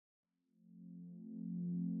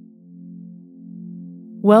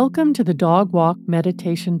Welcome to the Dog Walk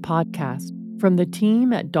Meditation Podcast from the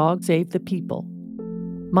team at Dog Save the People.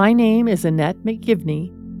 My name is Annette McGivney,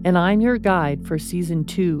 and I'm your guide for Season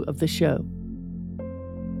 2 of the show.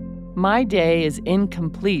 My day is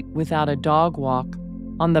incomplete without a dog walk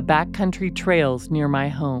on the backcountry trails near my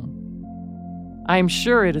home. I'm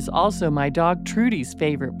sure it is also my dog Trudy's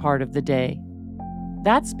favorite part of the day.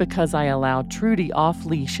 That's because I allow Trudy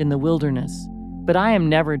off-leash in the wilderness, but I am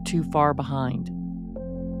never too far behind.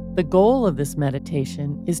 The goal of this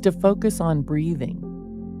meditation is to focus on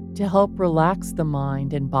breathing, to help relax the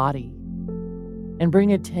mind and body, and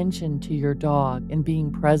bring attention to your dog and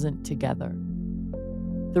being present together.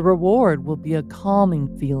 The reward will be a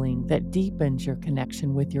calming feeling that deepens your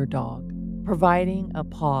connection with your dog, providing a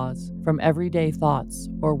pause from everyday thoughts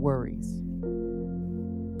or worries.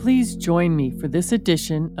 Please join me for this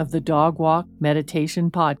edition of the Dog Walk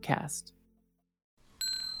Meditation Podcast.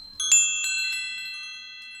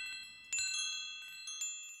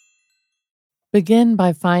 Begin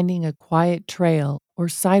by finding a quiet trail or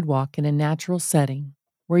sidewalk in a natural setting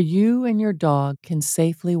where you and your dog can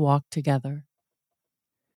safely walk together.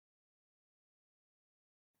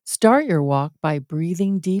 Start your walk by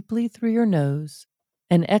breathing deeply through your nose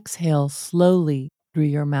and exhale slowly through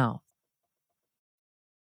your mouth.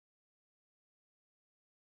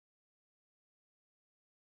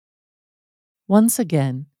 Once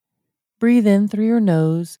again, breathe in through your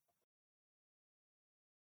nose,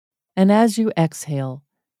 and as you exhale,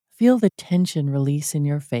 feel the tension release in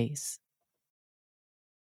your face.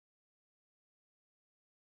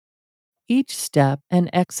 Each step and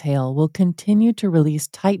exhale will continue to release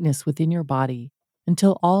tightness within your body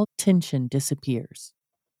until all tension disappears.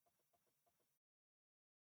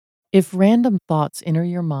 If random thoughts enter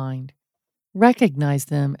your mind, recognize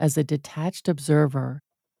them as a detached observer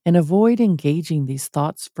and avoid engaging these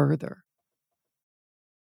thoughts further.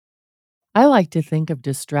 I like to think of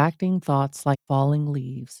distracting thoughts like falling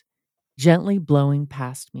leaves, gently blowing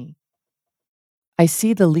past me. I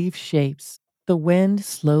see the leaf shapes. The wind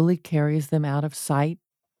slowly carries them out of sight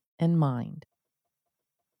and mind.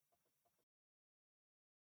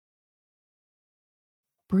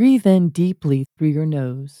 Breathe in deeply through your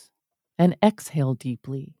nose and exhale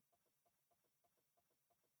deeply.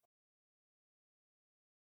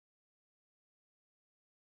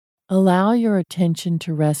 Allow your attention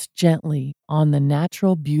to rest gently on the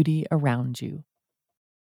natural beauty around you.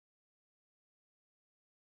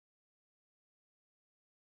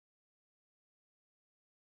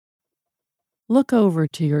 Look over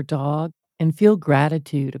to your dog and feel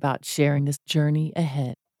gratitude about sharing this journey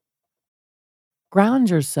ahead. Ground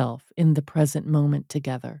yourself in the present moment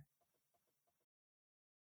together.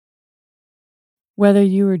 Whether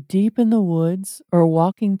you are deep in the woods or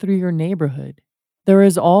walking through your neighborhood, there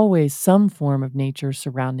is always some form of nature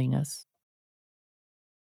surrounding us.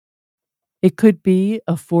 It could be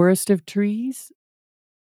a forest of trees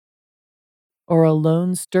or a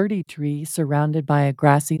lone sturdy tree surrounded by a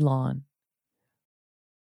grassy lawn,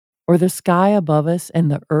 or the sky above us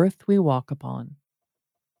and the earth we walk upon.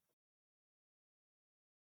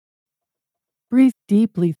 Breathe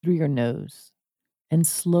deeply through your nose and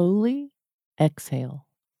slowly exhale.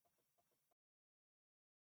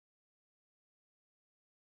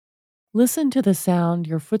 Listen to the sound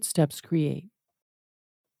your footsteps create.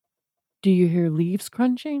 Do you hear leaves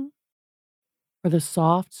crunching? Or the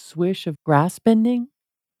soft swish of grass bending?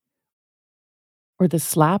 Or the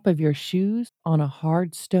slap of your shoes on a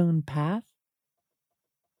hard stone path?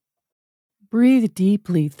 Breathe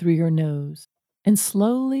deeply through your nose and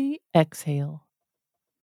slowly exhale.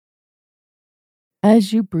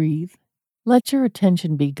 As you breathe, let your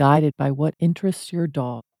attention be guided by what interests your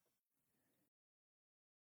dog.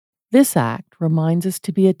 This act reminds us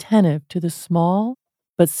to be attentive to the small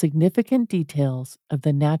but significant details of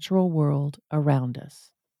the natural world around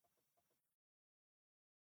us.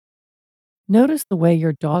 Notice the way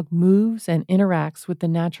your dog moves and interacts with the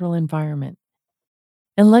natural environment,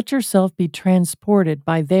 and let yourself be transported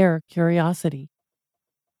by their curiosity.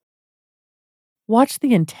 Watch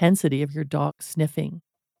the intensity of your dog sniffing.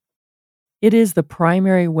 It is the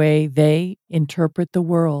primary way they interpret the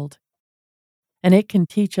world, and it can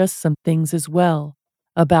teach us some things as well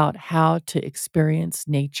about how to experience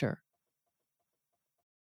nature.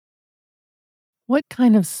 What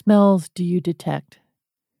kind of smells do you detect?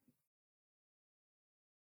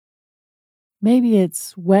 Maybe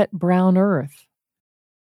it's wet brown earth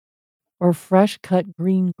or fresh cut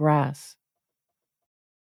green grass.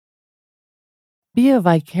 Be a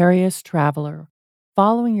vicarious traveler,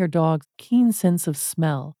 following your dog's keen sense of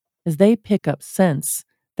smell as they pick up scents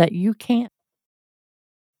that you can't.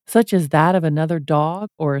 such as that of another dog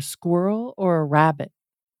or a squirrel or a rabbit.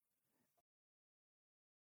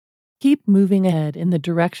 Keep moving ahead in the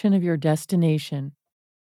direction of your destination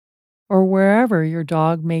or wherever your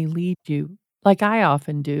dog may lead you, like I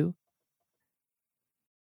often do.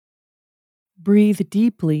 Breathe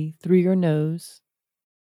deeply through your nose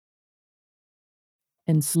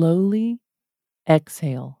and slowly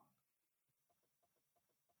exhale.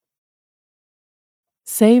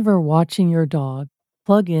 Savor watching your dog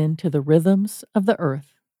plug into the rhythms of the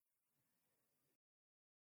earth.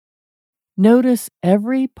 Notice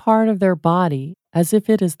every part of their body as if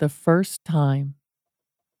it is the first time.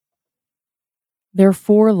 Their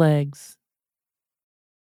forelegs,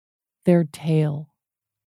 their tail,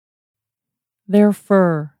 their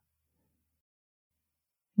fur.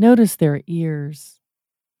 Notice their ears,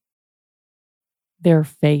 their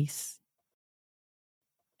face,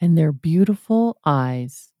 and their beautiful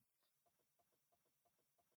eyes.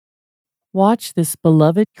 Watch this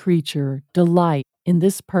beloved creature delight in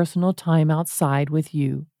this personal time outside with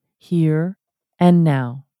you, here and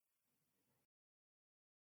now.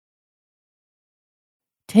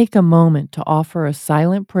 Take a moment to offer a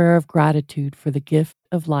silent prayer of gratitude for the gift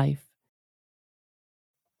of life,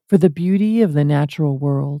 for the beauty of the natural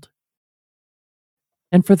world,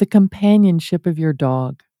 and for the companionship of your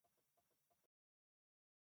dog.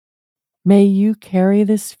 May you carry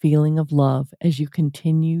this feeling of love as you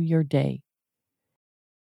continue your day,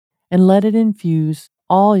 and let it infuse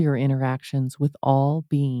all your interactions with all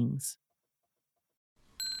beings.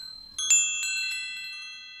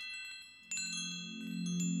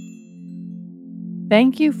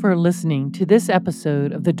 Thank you for listening to this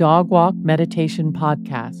episode of the Dog Walk Meditation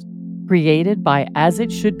Podcast, created by As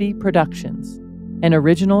It Should Be Productions, an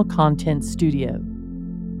original content studio.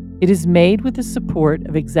 It is made with the support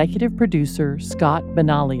of executive producer Scott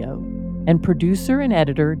Benaglio and producer and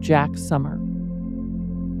editor Jack Summer.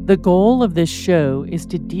 The goal of this show is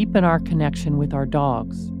to deepen our connection with our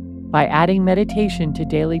dogs by adding meditation to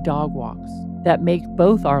daily dog walks that make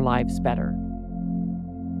both our lives better.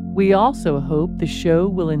 We also hope the show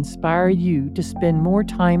will inspire you to spend more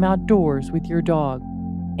time outdoors with your dog,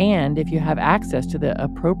 and if you have access to the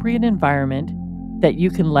appropriate environment, that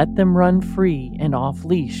you can let them run free and off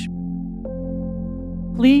leash.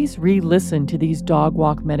 Please re-listen to these dog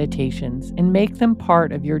walk meditations and make them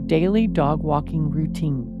part of your daily dog walking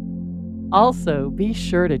routine. Also, be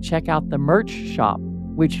sure to check out the merch shop,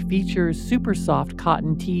 which features super soft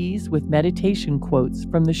cotton tees with meditation quotes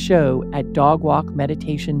from the show at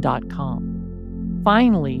dogwalkmeditation.com.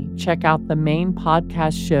 Finally, check out the main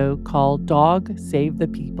podcast show called Dog Save the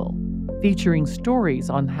People, featuring stories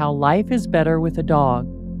on how life is better with a dog,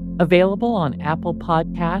 available on Apple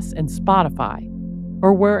Podcasts and Spotify,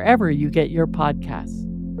 or wherever you get your podcasts.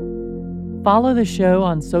 Follow the show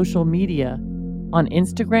on social media on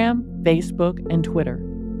Instagram, Facebook, and Twitter.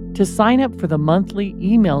 To sign up for the monthly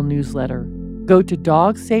email newsletter, go to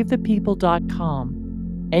dogsavethepeople.com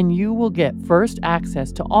and you will get first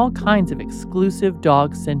access to all kinds of exclusive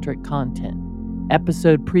dog-centric content,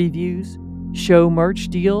 episode previews, show merch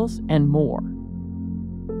deals, and more.